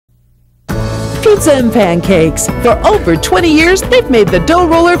pizza and pancakes. For over 20 years, they've made the Dough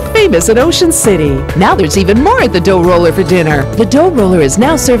Roller famous in Ocean City. Now there's even more at the Dough Roller for dinner. The Dough Roller is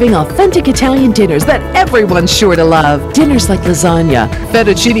now serving authentic Italian dinners that everyone's sure to love. Dinners like lasagna,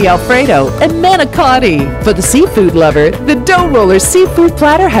 fettuccine alfredo, and manicotti. For the seafood lover, the Dough Roller seafood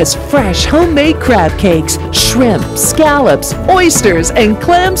platter has fresh homemade crab cakes, shrimp, scallops, oysters, and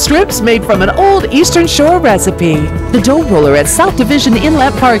clam strips made from an old Eastern Shore recipe. The Dough Roller at South Division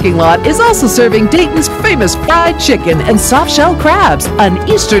Inlet parking lot is also serving Dayton's famous fried chicken and soft-shell crabs, an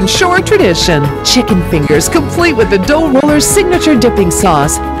Eastern Shore tradition. Chicken fingers complete with the Dough Roller's signature dipping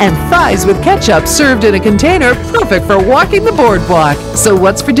sauce, and fries with ketchup served in a container perfect for walking the boardwalk. So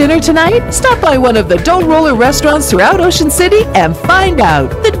what's for dinner tonight? Stop by one of the Dough Roller restaurants throughout Ocean City and find out.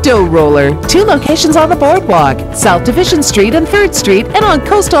 The Dough Roller. 2 locations on the boardwalk, South Division Street and 3rd Street, and on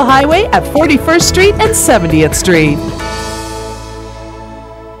Coastal Highway at 41st Street and 70th Street.